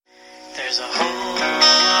There's a whole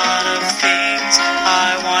lot of things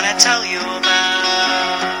I want to tell you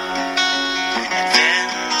about.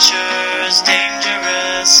 Adventures,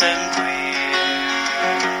 dangerous and queer.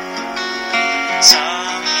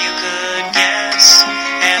 Some you could guess,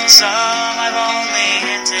 and some I've only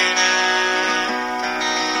hinted at.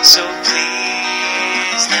 So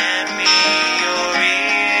please lend me your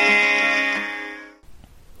ear.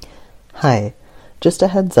 Hi. Just a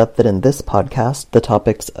heads up that in this podcast, the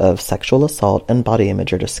topics of sexual assault and body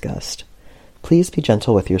image are discussed. Please be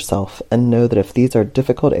gentle with yourself and know that if these are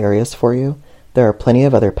difficult areas for you, there are plenty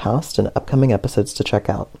of other past and upcoming episodes to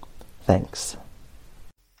check out. Thanks.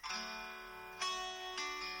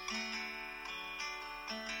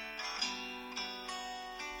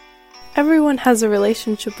 Everyone has a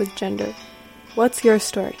relationship with gender. What's your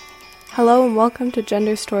story? Hello and welcome to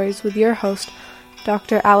Gender Stories with your host,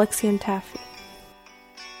 Dr. Alexian Taffy.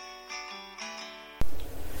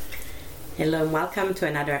 Hello and welcome to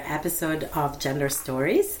another episode of Gender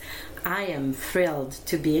Stories. I am thrilled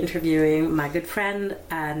to be interviewing my good friend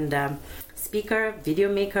and speaker,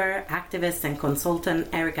 video maker, activist and consultant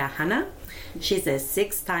Erica Hanna. She's a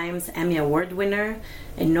 6 times Emmy Award winner,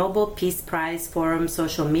 a Nobel Peace Prize Forum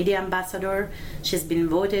social media ambassador. She's been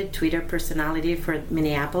voted Twitter personality for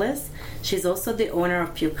Minneapolis. She's also the owner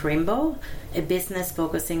of Puke Rainbow, a business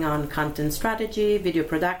focusing on content strategy, video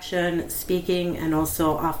production, speaking, and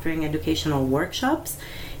also offering educational workshops.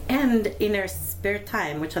 And in her spare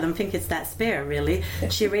time, which I don't think it's that spare really,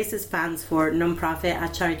 she raises funds for nonprofit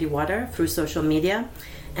at Charity Water through social media.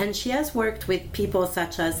 And she has worked with people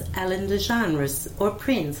such as Ellen DeGeneres or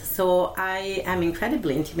Prince. So I am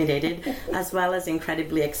incredibly intimidated as well as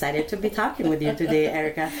incredibly excited to be talking with you today,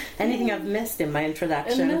 Erica. Anything I've missed in my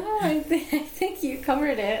introduction? No, I think you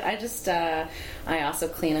covered it. I also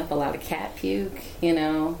clean up a lot of cat puke, you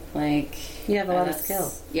have a lot of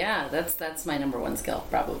skill. Yeah, that's my number one skill,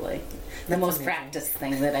 probably. The most amazing. Practiced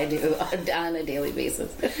thing that I do on a daily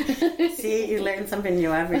basis. See, you learn something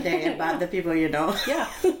new every day about the people you know. Yeah,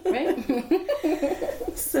 right?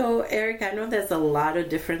 So, Eric, I know there's a lot of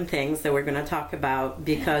different things that we're going to talk about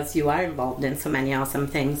because you are involved in so many awesome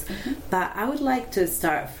things. Mm-hmm. But I would like to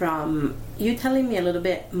start from you telling me a little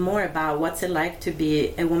bit more about what's it like to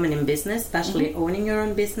be a woman in business, especially owning your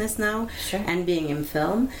own business now, sure. and being in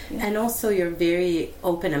film. Yeah. And also you're very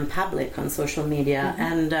open and public on social media.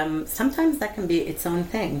 Mm-hmm. And sometimes that can be its own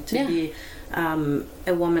thing to be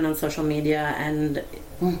a woman on social media, and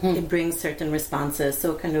it brings certain responses.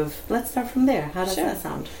 So let's start from there. How does that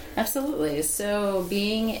sound? Absolutely. So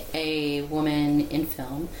being a woman in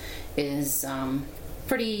film is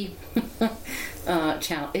pretty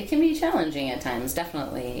it can be challenging at times,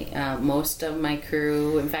 definitely. Most of my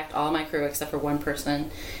crew, in fact all my crew except for one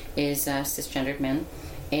person, is cisgendered men.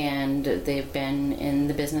 And they've been in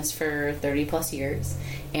the business for 30 plus years,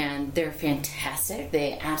 and they're fantastic.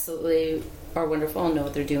 They absolutely are wonderful and know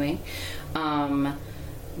what they're doing.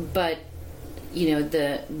 But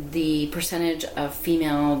the percentage of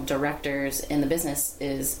female directors in the business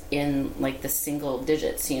is in the single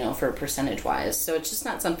digits, for percentage wise. So it's just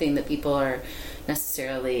not something that people are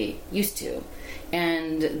necessarily used to.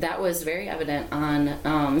 And that was very evident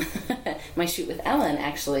on my shoot with Ellen,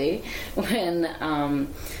 actually, when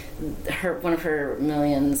one of her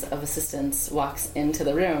millions of assistants walks into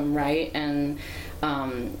the room, right, and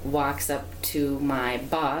walks up to my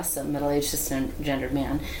boss, a middle-aged cisgendered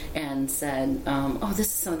man, and said, "Oh, this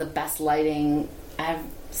is some of the best lighting I've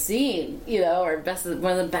seen, or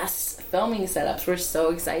one of the best filming setups. We're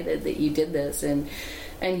so excited that you did this." And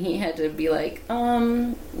he had to be like,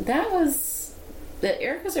 that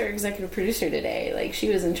Erica's our executive producer today. She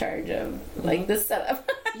was in charge of this setup.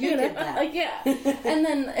 You did that. Yeah. and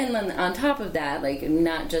then on top of that,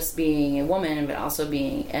 not just being a woman, but also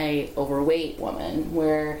being a overweight woman,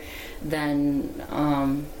 where then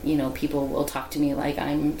people will talk to me like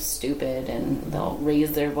I'm stupid, and they'll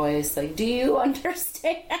raise their voice do you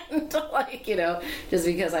understand? Just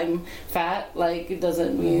because I'm fat, it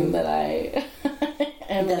doesn't mean that I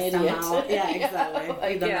am an idiot. Yeah,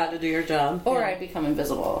 exactly. You don't know how to do your job. Or I become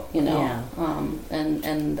invisible, Yeah.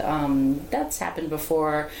 And that's happened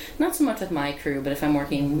before, not so much with my crew, but if I'm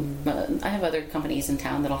working, I have other companies in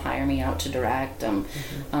town that'll hire me out to direct,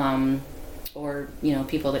 or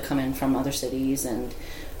people that come in from other cities, and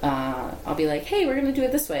I'll be like, hey, we're going to do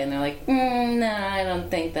it this way. And they're like, nah, I don't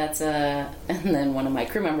think that's And then one of my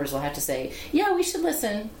crew members will have to say, yeah, we should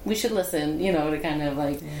listen, to kind of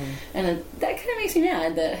And that kind of makes me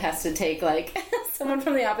mad that it has to take, someone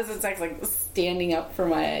from the opposite sex, standing up for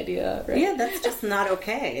my idea, right? Yeah, that's just not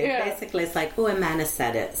okay. Yeah. Basically, it's like, oh, a man has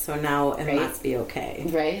said it, so now it Right. must be okay.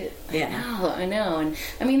 Right? Yeah. I know. And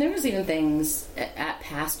I mean, there was even things at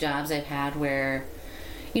past jobs I've had where,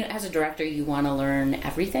 you know, as a director, you want to learn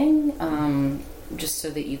everything, just so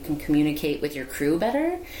that you can communicate with your crew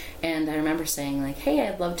better. And I remember saying, like, hey,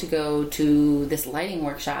 I'd love to go to this lighting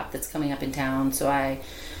workshop that's coming up in town, so I,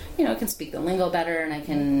 you know, can speak the lingo better, and I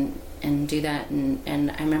can do that.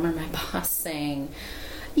 And I remember my boss saying,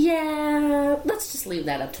 yeah, let's just leave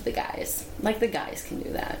that up to the guys. Like, the guys can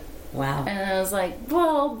do that. Wow. And I was like,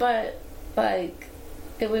 well, but, like,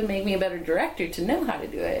 it would make me a better director to know how to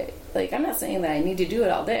do it. Like, I'm not saying that I need to do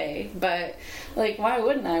it all day, but, like, why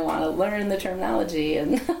wouldn't I want to learn the terminology?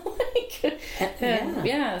 And, like,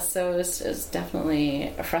 yeah, so it's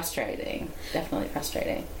definitely frustrating. Definitely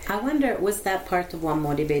frustrating. I wonder, was that part of what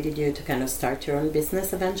motivated you to kind of start your own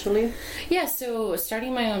business eventually? Yeah, so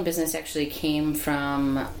starting my own business actually came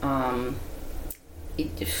from...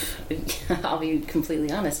 I'll be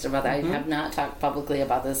completely honest about that. Mm-hmm. I have not talked publicly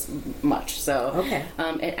about this much. So Okay.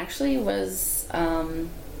 It actually was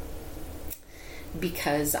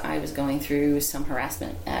because I was going through some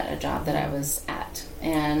harassment at a job that I was at.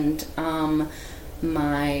 And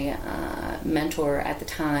my mentor at the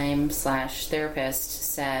time /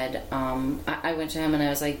 therapist said, I went to him and I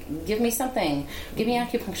was like, give me something. Give me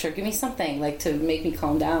acupuncture. Give me something, like, to make me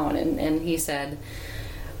calm down. And he said,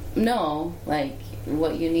 no, like,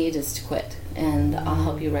 what you need is to quit, and I'll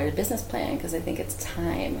help you write a business plan, because I think it's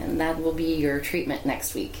time, and that will be your treatment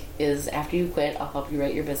next week, is after you quit, I'll help you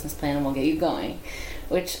write your business plan and we'll get you going,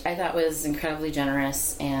 which I thought was incredibly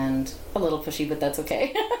generous and a little pushy, but that's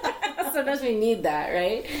okay. Sometimes we need that,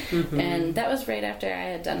 right? Mm-hmm. And that was right after I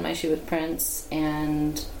had done my shoot with Prince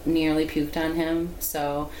and nearly puked on him,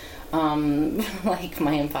 so like,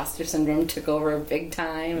 my imposter syndrome took over big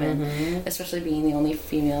time, and especially being the only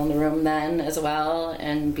female in the room then as well,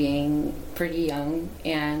 and being pretty young,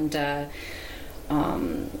 and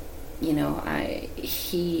you know,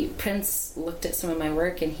 Prince looked at some of my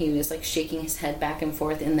work and he was like shaking his head back and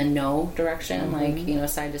forth in the no direction, like, you know,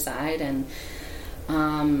 side to side, and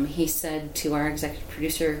he said to our executive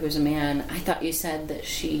producer, who's a man, I thought you said that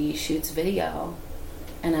she shoots video.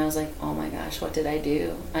 And I was like, oh my gosh, what did I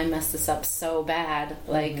do? I messed this up so bad.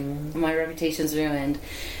 Like, my reputation's ruined.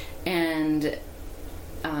 And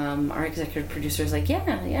our executive producer was like,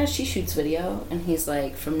 yeah, she shoots video. And he's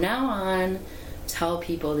like, from now on, tell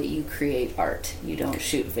people that you create art. You don't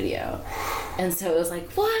shoot video. And so it was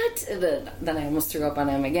like, what? And then I almost threw up on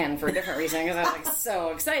him again for a different reason, because I was like so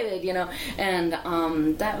excited, you know. And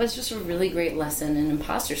that was just a really great lesson in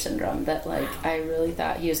imposter syndrome, that, like, I really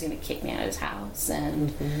thought he was going to kick me out of his house,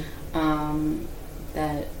 and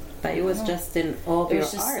that... But it was just in all your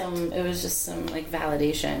art. It was just some, like,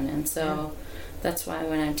 validation. And so that's why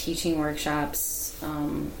when I'm teaching workshops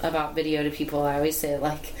about video to people, I always say,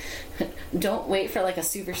 like, don't wait for, like, a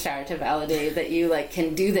superstar to validate that you, like,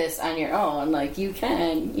 can do this on your own. Like, you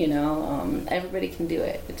can, you know, everybody can do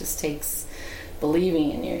it. It just takes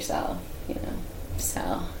believing in yourself, you know.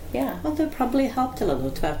 So, yeah. Well, that probably helped a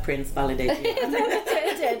little to have Prince validate you.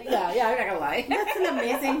 It did. Yeah, I'm not gonna lie. That's an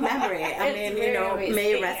amazing memory. I mean, you know,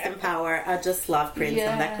 may he rest in power. I just love Prince,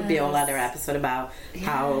 and that could be a whole other episode about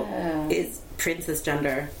how Prince's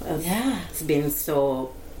gender has been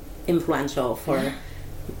so influential for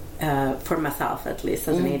myself, at least,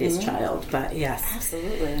 as an 80s child. But yes,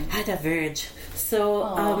 absolutely. I diverge.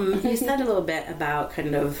 So you said a little bit about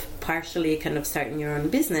partially starting your own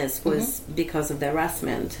business was because of the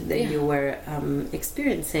harassment that you were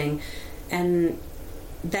experiencing, and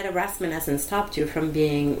that harassment hasn't stopped you from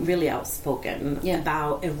being really outspoken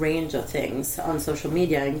about a range of things on social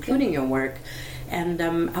media, including your work. And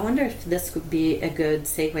I wonder if this could be a good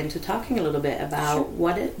segue into talking a little bit about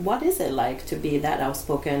what is it like to be that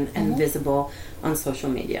outspoken and visible on social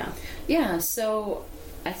media? Yeah, so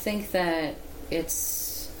I think that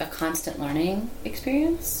it's a constant learning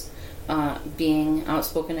experience, being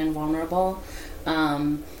outspoken and vulnerable.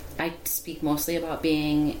 I speak mostly about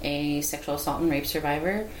being a sexual assault and rape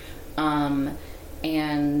survivor,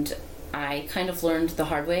 and I kind of learned the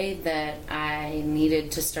hard way that I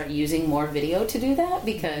needed to start using more video to do that,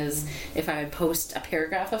 because if I would post a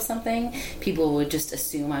paragraph of something, people would just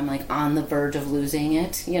assume I'm, like, on the verge of losing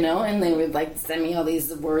it, you know, and they would, like, send me all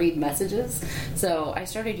these worried messages. So I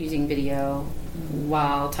started using video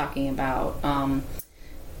while talking about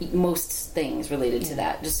most things related to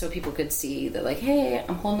that, just so people could see that, like, hey,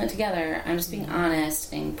 I'm holding it together, I'm just being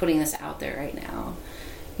honest and putting this out there right now.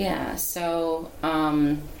 Yeah, so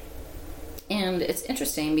and it's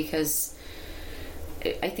interesting because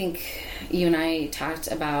I think you and I talked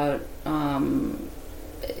about,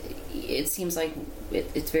 it seems like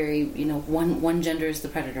it's very, one gender is the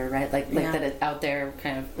predator, right? Like that it's out there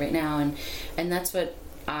kind of right now. And that's what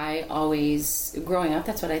I always, growing up,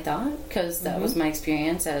 that's what I thought, because that was my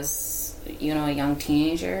experience as, a young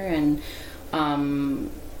teenager. And, 4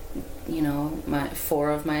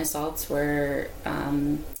 of my assaults were,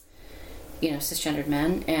 cisgendered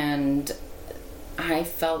men. And I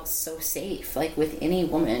felt so safe, like with any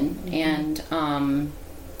woman. And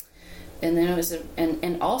then it was,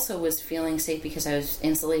 and also was feeling safe because I was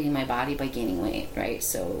insulating my body by gaining weight, right?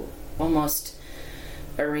 So almost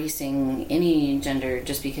erasing any gender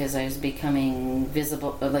just because I was becoming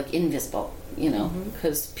visible, like invisible,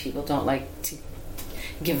 because people don't like to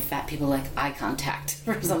give fat people like eye contact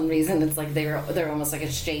for some reason. It's like they're almost like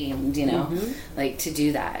ashamed, like to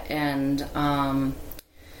do that. And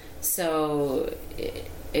so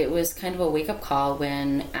it was kind of a wake-up call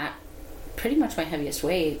when at pretty much my heaviest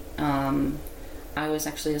weight, I was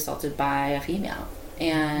actually assaulted by a female.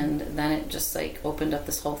 And then it just like opened up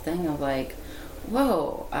this whole thing of like,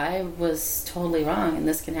 whoa, I was totally wrong, and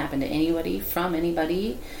this can happen to anybody, from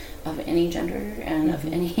anybody, of any gender, and of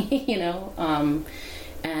any,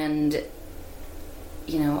 and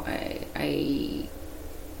I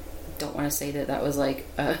don't want to say that was like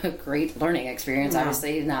a great learning experience. No.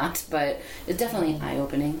 Obviously not, but it's definitely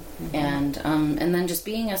eye-opening. And then just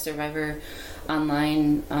being a survivor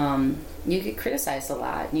online, you get criticized a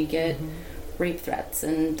lot, and you get rape threats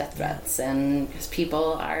and death threats, and because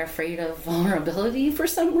people are afraid of vulnerability for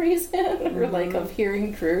some reason, or like of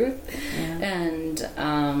hearing truth. And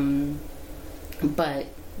but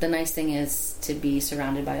the nice thing is to be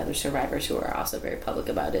surrounded by other survivors who are also very public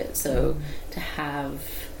about it, so to have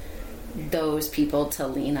those people to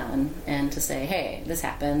lean on and to say, hey, this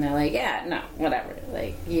happened, they're like, yeah, no, whatever,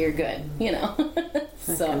 like, you're good,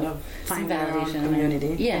 so kind of find validation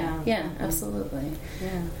community. Yeah, absolutely.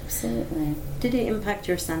 Absolutely. Did it impact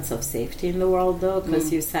your sense of safety in the world, though?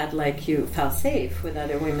 Because you said like you felt safe with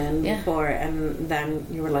other women before, and then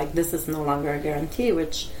you were like, this is no longer a guarantee,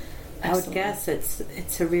 which I would guess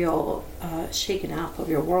it's a real shaking up of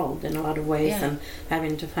your world in a lot of ways, and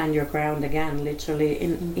having to find your ground again, literally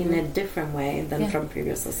in a different way than from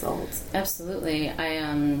previous assaults. Absolutely.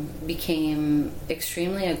 I became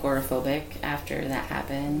extremely agoraphobic after that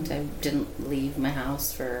happened. I didn't leave my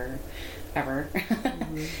house for ever.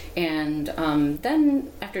 And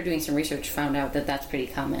then after doing some research, found out that that's pretty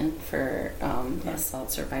common for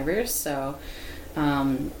assault survivors. So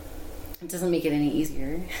it doesn't make it any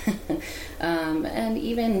easier. And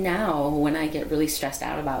even now, when I get really stressed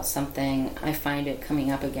out about something, I find it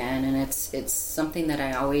coming up again, and it's something that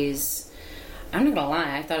I always, I'm not gonna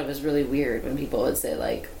lie, I thought it was really weird when people would say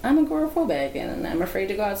like, I'm agoraphobic and I'm afraid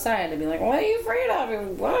to go outside. I'd be like, what are you afraid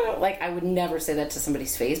of? What? Like, I would never say that to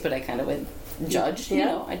somebody's face, but I kind of would judge,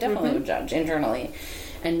 I definitely would judge internally.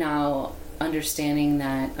 And now understanding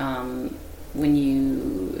that when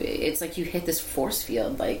it's like you hit this force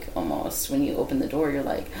field, like almost when you open the door, you're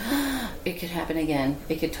like, it could happen again.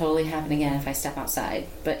 It could totally happen again if I step outside.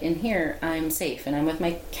 But in here, I'm safe, and I'm with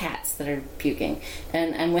my cats that are puking,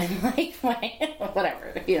 and I'm with like my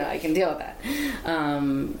whatever, I can deal with that.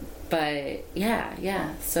 But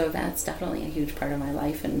yeah. So that's definitely a huge part of my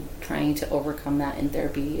life, and trying to overcome that in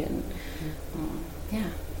therapy, and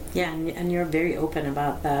Yeah, and you're very open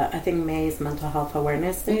about that. I think May is Mental Health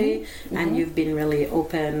Awareness Day, and you've been really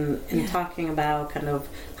open in talking about kind of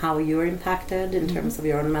how you're impacted in terms of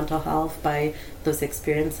your own mental health by those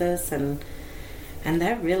experiences, and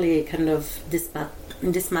that really kind of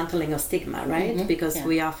dismantling of stigma, right? Because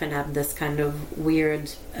we often have this kind of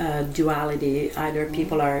weird duality. Either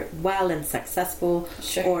people are well and successful,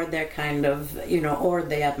 or they're kind of, or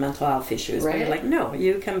they have mental health issues. Right. But you're like, no,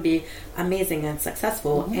 you can be amazing and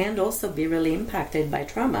successful and also be really impacted by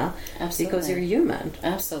trauma. Absolutely. Because you're human.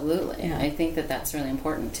 Absolutely. Yeah. I think that that's really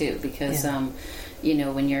important too, because when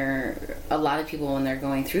a lot of people, when they're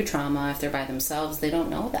going through trauma, if they're by themselves, they don't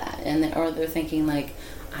know that, or they're thinking like,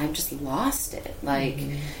 I've just lost it, like,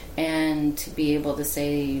 and to be able to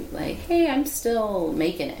say like, hey, I'm still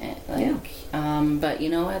making it, like, but you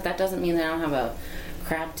know what, that doesn't mean that I don't have a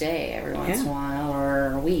crap day every once in a while,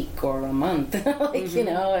 or a week, or a month, like,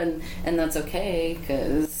 and that's okay,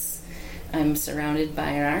 because I'm surrounded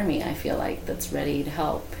by an army, I feel like, that's ready to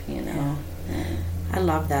help, I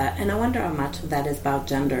love that, and I wonder how much of that is about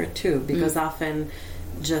gender too, because often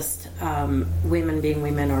just women being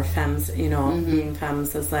women, or femmes, being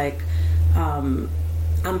femmes, is like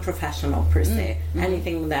unprofessional per se.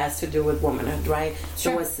 Anything that has to do with womanhood, right?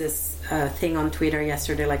 Sure. There was this thing on Twitter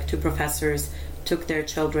yesterday, like 2 professors took their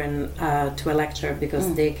children to a lecture because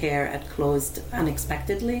daycare had closed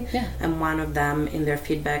unexpectedly. Yeah. And one of them, in their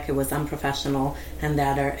feedback, it was unprofessional, and the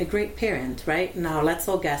other, a great parent, right? Now, let's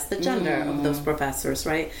all guess the gender of those professors,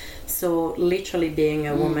 right? So, literally being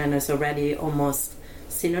a woman is already almost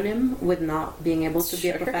synonym with not being able to be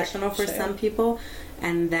a professional for some people.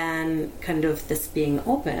 And then kind of this being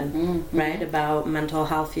open, right, about mental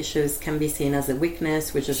health issues can be seen as a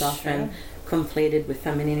weakness, which is often conflated with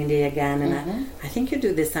femininity again. And I think you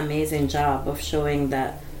do this amazing job of showing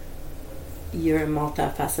that you're a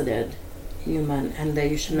multifaceted human and that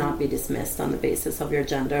you should not be dismissed on the basis of your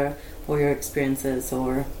gender or your experiences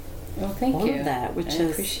or Well, thank all you. of that, which I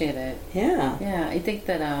is appreciate it. Yeah. Yeah, I think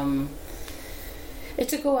that it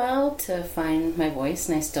took a while to find my voice,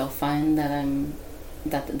 and I still find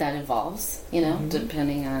that that evolves, you know,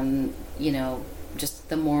 depending on, you know, just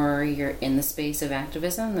the more you're in the space of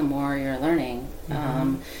activism, the more you're learning.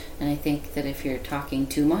 And I think that if you're talking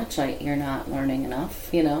too much, like, you're not learning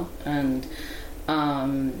enough, you know, and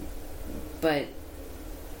but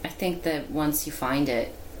I think that once you find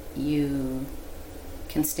it, you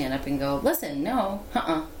can stand up and go, listen, no,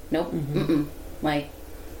 nope, like,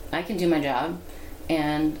 I can do my job,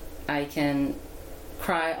 and I can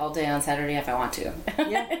cry all day on Saturday if I want to.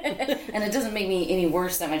 And it doesn't make me any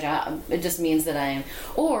worse at my job. It just means that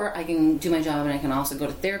or I can do my job and I can also go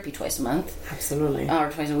to therapy twice a month. Absolutely. Or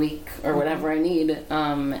twice a week, or whatever I need.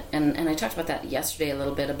 And I talked about that yesterday a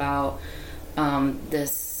little bit, about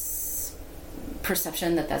this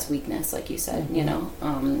perception that that's weakness, like you said, you know,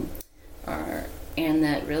 and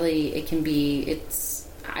that really it can be,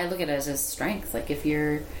 I look at it as a strength. Like,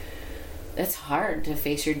 it's hard to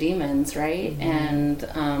face your demons, right? And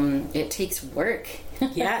it takes work.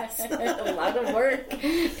 Yes. A lot of work.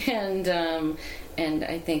 And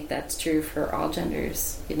I think that's true for all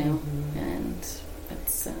genders, you know, and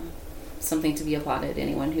it's something to be applauded,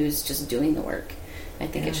 anyone who's just doing the work. I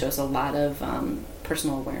think it shows a lot of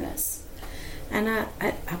personal awareness. And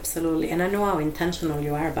I absolutely, and I know how intentional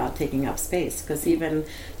you are about taking up space, because even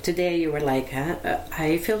today you were like,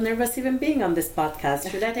 I feel nervous even being on this podcast.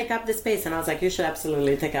 Should I take up the space? And I was like, you should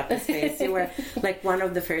absolutely take up the space. You were like one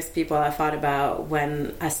of the first people I thought about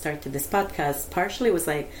when I started this podcast. Partially was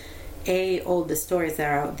like, all the stories that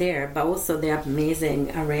are out there, but also the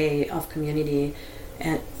amazing array of community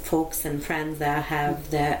and folks and friends that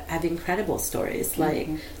have incredible stories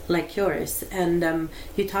like yours. And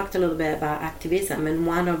you talked a little bit about activism, and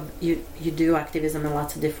one of you do activism in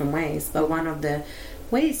lots of different ways, but one of the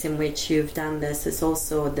ways in which you've done this is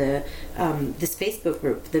also this Facebook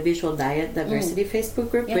group, the Visual Diet Diversity Facebook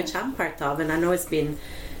group, which I'm part of, and I know it's been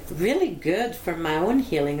really good for my own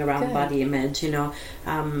healing around body image. You know,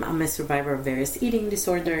 I'm a survivor of various eating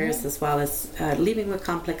disorders, as well as living with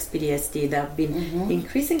complex PTSD, that I've been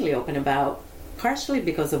increasingly open about, partially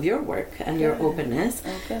because of your work and your openness.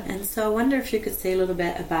 And so I wonder if you could say a little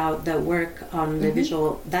bit about the work on the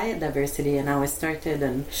Visual Diet Diversity and how it started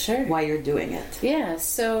and why you're doing it. Yeah,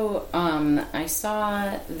 so I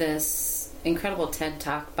saw this incredible TED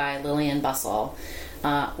Talk by Lillian Bussell,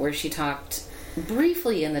 where she talked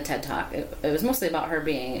briefly in the TED Talk. It was mostly about her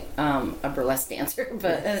being a burlesque dancer,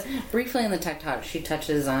 but briefly in the TED Talk she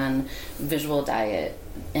touches on visual diet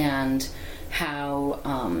and how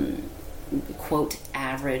quote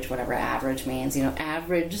average, whatever average means, you know,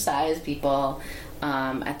 average size people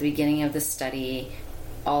at the beginning of the study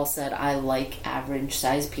all said, I like average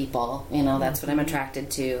size people, you know, that's what I'm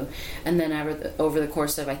attracted to. And then over the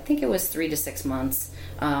course of, I think it was 3 to 6 months,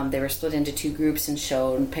 they were split into 2 groups and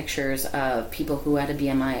showed pictures of people who had a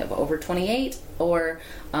BMI of over 28 or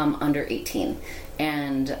under 18.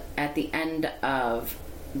 And at the end of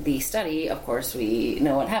the study, of course, we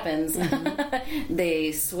know what happens.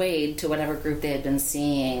 They swayed to whatever group they had been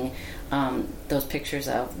seeing those pictures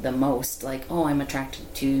of the most, like, oh, I'm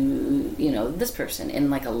attracted to, you know, this person, in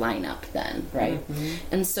like a lineup then, right?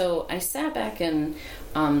 And so I sat back and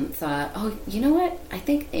thought, oh, you know what? I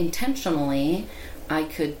think intentionally I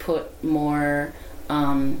could put more,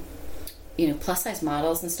 you know, plus size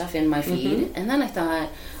models and stuff in my feed. And then I thought,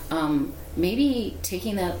 maybe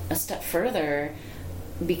taking that a step further,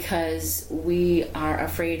 because we are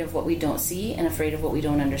afraid of what we don't see and afraid of what we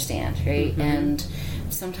don't understand, right? And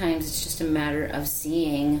sometimes it's just a matter of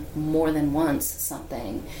seeing more than once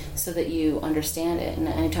something so that you understand it. And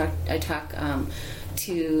I talk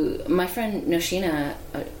to my friend Noshina,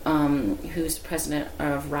 who's president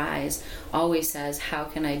of RISE, always says, how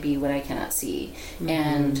can I be what I cannot see?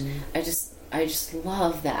 And I just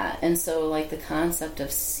love that. And so, like, the concept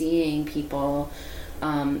of seeing people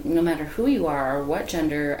no matter who you are, what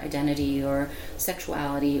gender identity or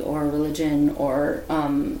sexuality or religion or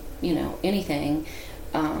anything,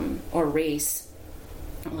 or race,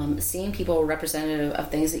 seeing people representative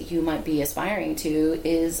of things that you might be aspiring to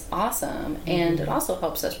is awesome. And it also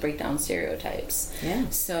helps us break down stereotypes. Yeah.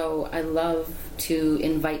 So I love to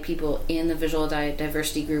invite people in the visual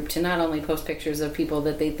diversity group to not only post pictures of people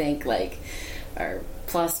that they think like are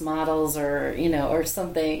plus models or or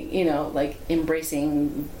something, like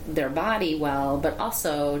embracing their body well, but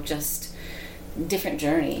also just different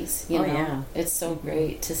journeys, you know. Yeah. It's so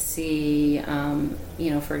great to see,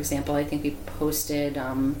 for example, I think we posted,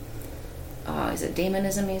 is it Damon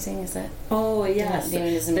is Amazing? Is that? Oh, yes.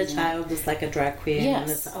 Damon is The Amazing. child is like a drag queen. Yes.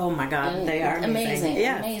 And it's, oh my God, they are amazing.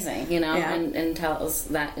 Amazing, Yeah. and tells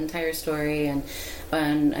that entire story. And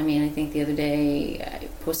I mean, I think the other day I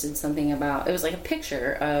posted something about, it was like a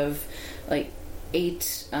picture of like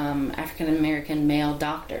 8 African American male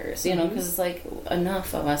doctors, because it's like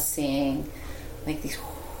enough of us seeing like these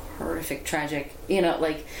horrific, tragic,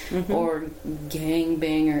 or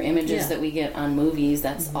gangbanger images that we get on movies.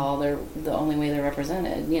 That's all the only way they're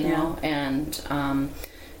represented, and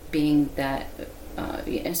being that,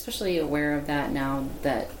 especially aware of that now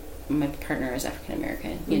that my partner is African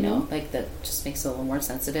American, like that just makes it a little more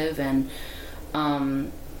sensitive. And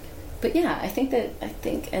but yeah, I think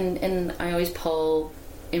and I always pull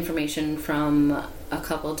information from a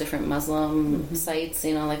couple different Muslim sites,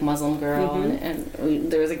 like Muslim Girl, and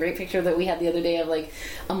there was a great picture that we had the other day of like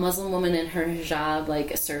a Muslim woman in her hijab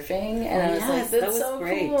like surfing, and I was like, that's that was so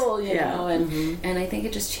great. cool, and I think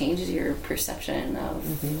it just changes your perception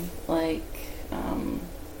of like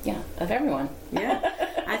of everyone. Yeah,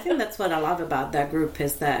 I think that's what I love about that group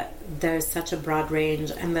is that there's such a broad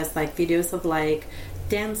range, and there's like videos of like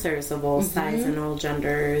dancers of all sizes and all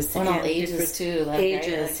genders and all and ages too, like,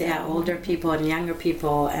 ages, right? Like, older people and younger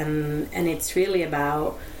people, and it's really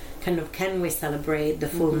about kind of, can we celebrate the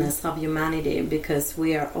fullness of humanity, because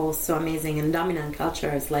we are all so amazing. In dominant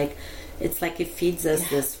cultures, like it's like it feeds us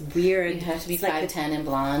this weird. You have to be 5'10" like and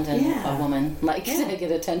blonde and a woman, like to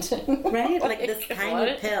get attention, right? Like this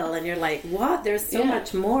tiny pill, and you're like, what? There's so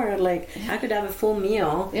much more. Like I could have a full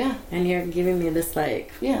meal, and you're giving me this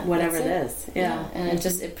like whatever it is, and it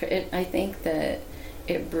just I think that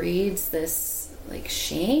it breeds this like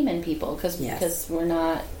shame in people because we're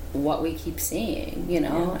not what we keep seeing,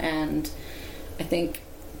 and I think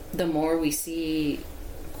the more we see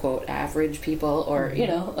quote average people or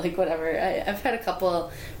like whatever, I've had a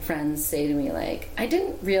couple friends say to me like, I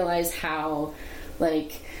didn't realize how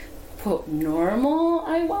like quote normal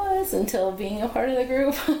I was until being a part of the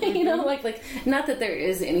group. like not that there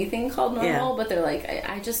is anything called normal, but they're like,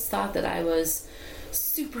 I just thought that I was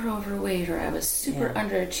super overweight, or I was super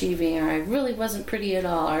underachieving, or I really wasn't pretty at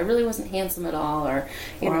all, or I really wasn't handsome at all, or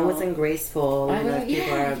I wasn't graceful.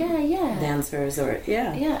 Dancers, or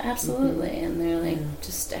absolutely. And they're like,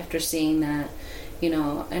 just after seeing that,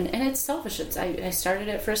 and it's selfish. I started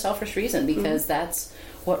it for a selfish reason, because that's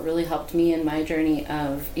what really helped me in my journey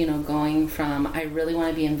of going from I really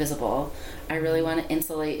want to be invisible, I really want to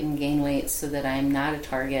insulate and gain weight so that I'm not a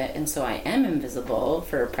target, and so I am invisible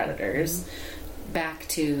for predators. Back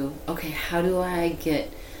to, okay, how do I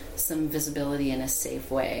get some visibility in a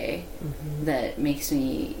safe way that makes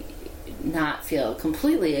me not feel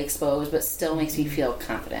completely exposed but still makes me feel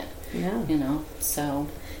confident, so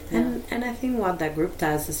and I think what that group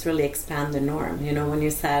does is really expand the norm. When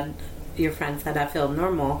you said, your friend said, I feel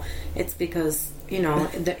normal, it's because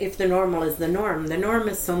if the normal is the norm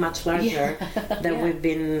is so much larger than we've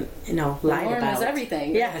been, lied about. The norm is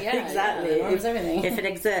everything. Yeah, exactly. The norm is everything. If it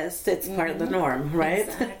exists, it's part of the norm, right?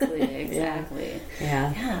 Exactly.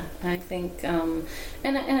 Yeah. I think, and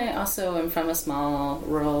I also am from a small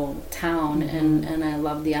rural town, and I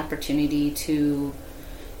love the opportunity to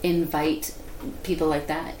invite people like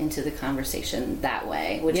that into the conversation that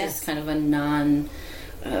way, which is kind of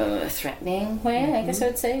a threatening way, I guess I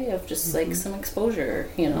would say, of just like some exposure,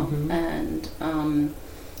 and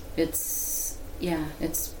it's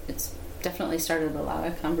definitely started a lot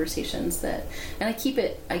of conversations and I keep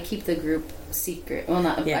the group secret. Well,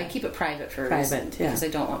 I keep it private for a reason, because I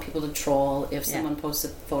don't want people to troll if someone posts a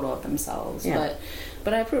photo of themselves.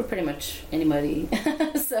 But I approve pretty much anybody.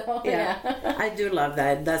 So I do love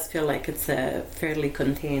that. It does feel like it's a fairly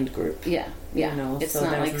contained group. It's so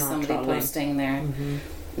not like somebody trolling. posting their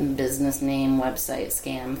business name website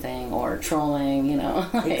scam thing or trolling, you know.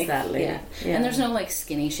 Like, Exactly. Yeah. Yeah. And there's no like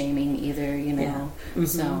skinny shaming either, you know. Yeah.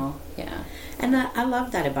 So yeah. And I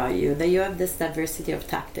love that about you, that you have this diversity of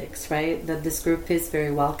tactics, right? That this group is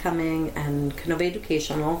very welcoming and kind of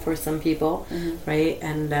educational for some people, right?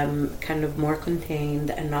 And kind of more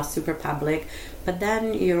contained and not super public. But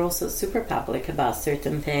then you're also super public about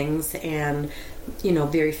certain things and, you know,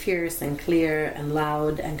 very fierce and clear and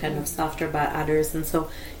loud and kind of softer about others. And so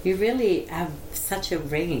you really have such a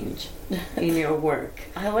range in your work.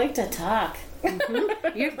 I like to talk.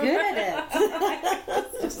 You're good at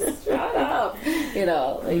it. Shut up. You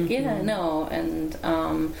know, like, yeah, no. And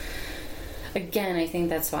again, I think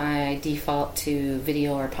that's why I default to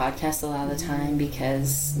video or podcast a lot of the time,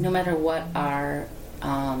 because no matter what our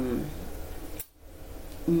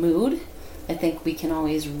mood, I think we can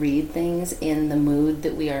always read things in the mood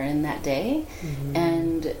that we are in that day.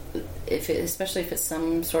 And especially if it's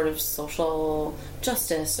some sort of social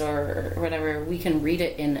justice or whatever, we can read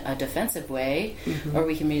it in a defensive way, or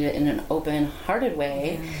we can read it in an open-hearted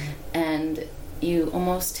way. And you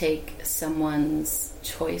almost take someone's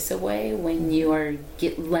choice away when you are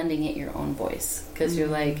lending it your own voice, because you're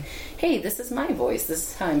like, hey, this is my voice, this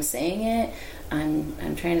is how I'm saying it,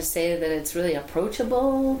 I'm trying to say that it's really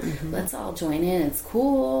approachable, let's all join in, it's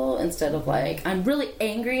cool, instead of like, I'm really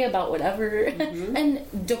angry about whatever. And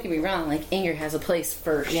don't get me wrong, like, anger has a place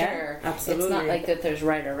for sure. Absolutely. It's not like that there's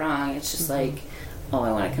right or wrong, it's just like, oh,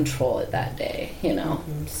 I want to control it that day, you know.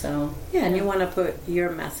 So yeah, and you want to put your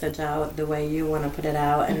message out the way you want to put it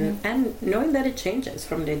out, and knowing that it changes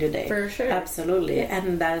from day to day. For sure. Absolutely.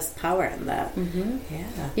 And there's power in that.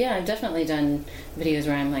 yeah, I've definitely done videos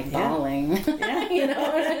where I'm like bawling. You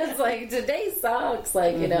know, and it's like, today sucks,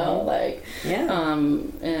 like, you know, like,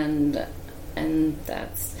 and that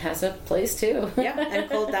has a place too. And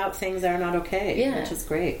called out things that are not okay, which is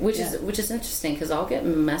great. Which is interesting, because I'll get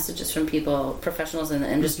messages from people, professionals in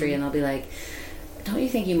the industry, and they'll be like, don't you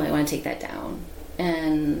think you might want to take that down?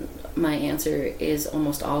 And my answer is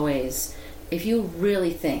almost always, if you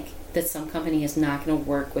really think that some company is not going to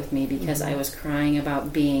work with me because I was crying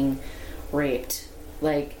about being raped,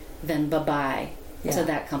 like, then bye-bye to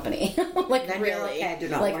that company. Like, then really, okay, do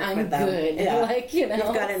not like, work I'm with them. good. Like, you know,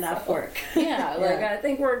 you've got enough work. Like, I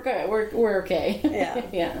think we're good. We're okay.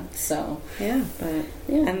 So but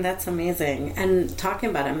and that's amazing. And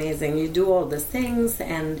talking about amazing, you do all these things.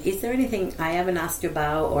 And is there anything I haven't asked you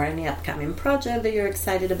about, or any upcoming project that you're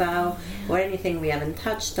excited about, or anything we haven't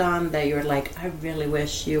touched on that you're like, I really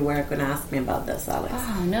wish you were going to ask me about this, Alex?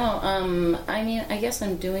 Oh no. I mean, I guess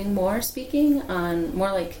I'm doing more speaking on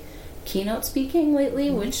more like keynote speaking lately,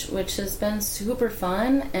 which has been super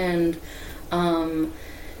fun, and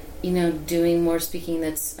you know, doing more speaking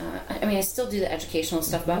that's I mean, I still do the educational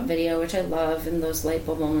stuff about video, which I love, and those light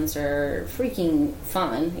bulb moments are freaking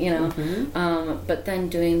fun, you know. But then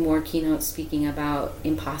doing more keynote speaking about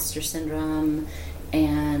imposter syndrome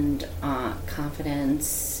and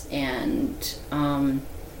confidence, and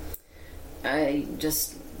I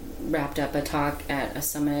just wrapped up a talk at a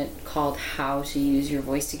summit called How to Use Your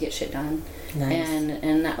Voice to Get Shit Done.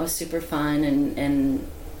 And that was super fun, and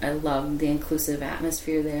I loved the inclusive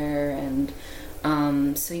atmosphere there, and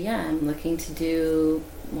so yeah, I'm looking to do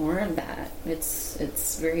more of that.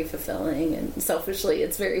 It's very fulfilling, and selfishly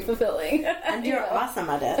it's very fulfilling. And you're awesome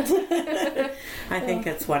at it. I think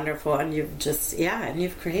it's wonderful, and you've just and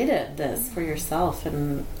you've created this for yourself,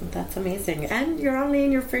 and that's amazing. And you're only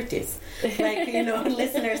in your 30s, like, you know,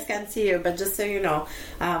 listeners can't see you, but just so you know,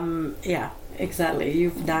 exactly,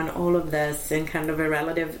 you've done all of this in kind of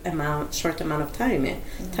a short amount of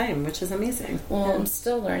time, which is amazing. Well, I'm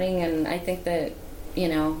still learning, and I think that, you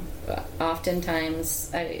know,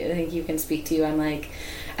 oftentimes I think you can speak to you, I'm like,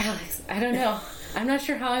 Alex, I don't know, I'm not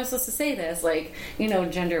sure how I'm supposed to say this, like, you know,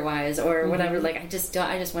 gender wise or whatever. Like, I just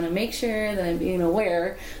want to make sure that I'm being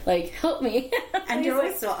aware. Like, help me. And you're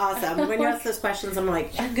always so awesome. When you ask those questions, I'm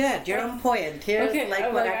like, you're good. You're on point. Here's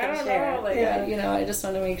like what I can share. Know. Like, you know, I just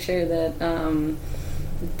want to make sure that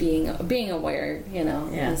being aware, you know,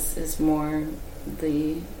 is more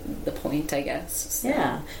the point, I guess. So,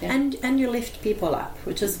 and you lift people up,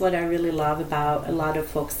 which is what I really love about a lot of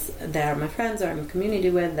folks that are my friends or I'm in community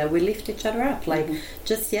with, that we lift each other up. Like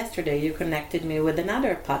just yesterday you connected me with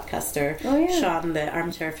another podcaster, Sean, the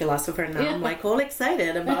armchair philosopher. Now I'm like all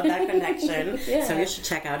excited about that connection. So you should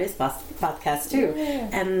check out his podcast too.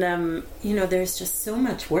 And you know, there's just so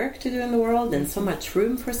much work to do in the world, and so much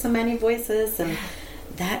room for so many voices, and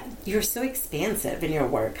that you're so expansive in your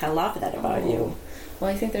work. I love that about you. Well,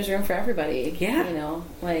 I think there's room for everybody. You know,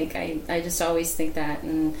 like I just always think that,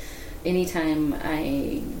 and anytime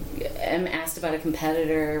I am asked about a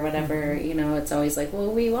competitor or whatever, you know, it's always like,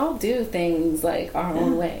 well, we all do things like our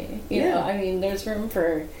own way. You know, I mean, there's room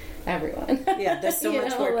for everyone. Yeah, there's so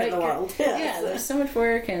much work in the world. Yeah, there's so much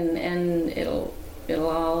work, and it'll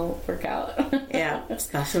all work out. Yeah,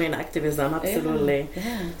 especially in activism, absolutely.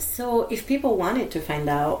 Yeah. So if people wanted to find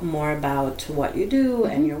out more about what you do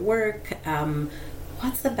and your work,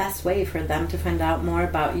 what's the best way for them to find out more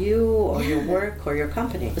about you or your work or your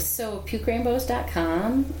company? So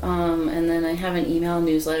pukerainbows.com, and then I have an email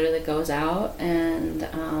newsletter that goes out, and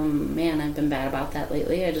man, I've been bad about that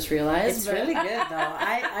lately. I just realized it's really good though.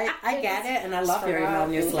 I get it, and I love your email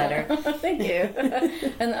newsletter. Thank you.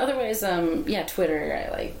 And otherwise, Twitter.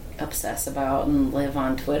 I like obsess about and live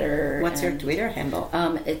on Twitter. What's your Twitter handle?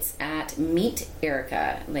 It's at Meet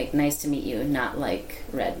Erica, like nice to meet you, not like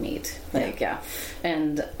red meat, like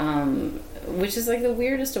and which is like the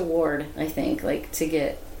weirdest award, I think, like to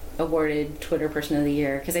get awarded Twitter Person of the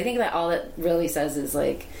Year, because I think that all it really says is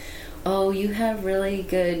like, oh, you have really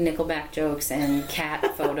good Nickelback jokes and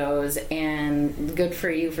cat photos, and good for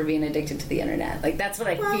you for being addicted to the internet. Like, that's what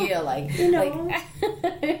I feel like. You know,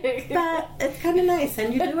 but it's kind of nice,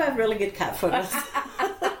 and you do have really good cat photos.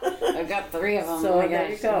 I've got 3 of them. So there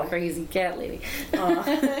you go. Crazy cat lady.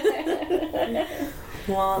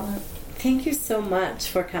 Well, thank you so much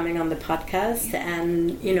for coming on the podcast,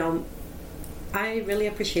 and, you know, I really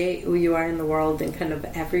appreciate who you are in the world in kind of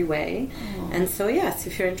every way. And so, yes,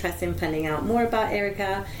 if you're interested in finding out more about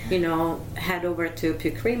Erica, you know, head over to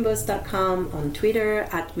pukerainbows.com, on Twitter,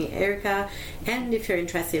 @meerica. And if you're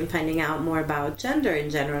interested in finding out more about gender in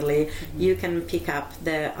generally, you can pick up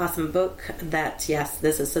the awesome book that, yes,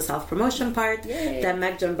 this is the self-promotion part, that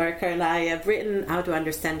Meg John Barker and I have written, How to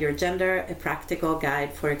Understand Your Gender, a Practical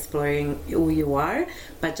Guide for Exploring Who You Are,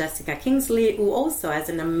 by Jessica Kingsley, who also has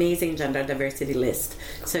an amazing gender diversity list.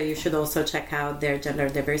 So you should also check out their gender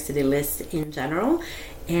diversity list in general.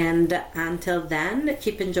 And until then,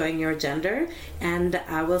 keep enjoying your gender, and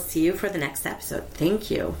I will see you for the next episode.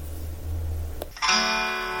 Thank you.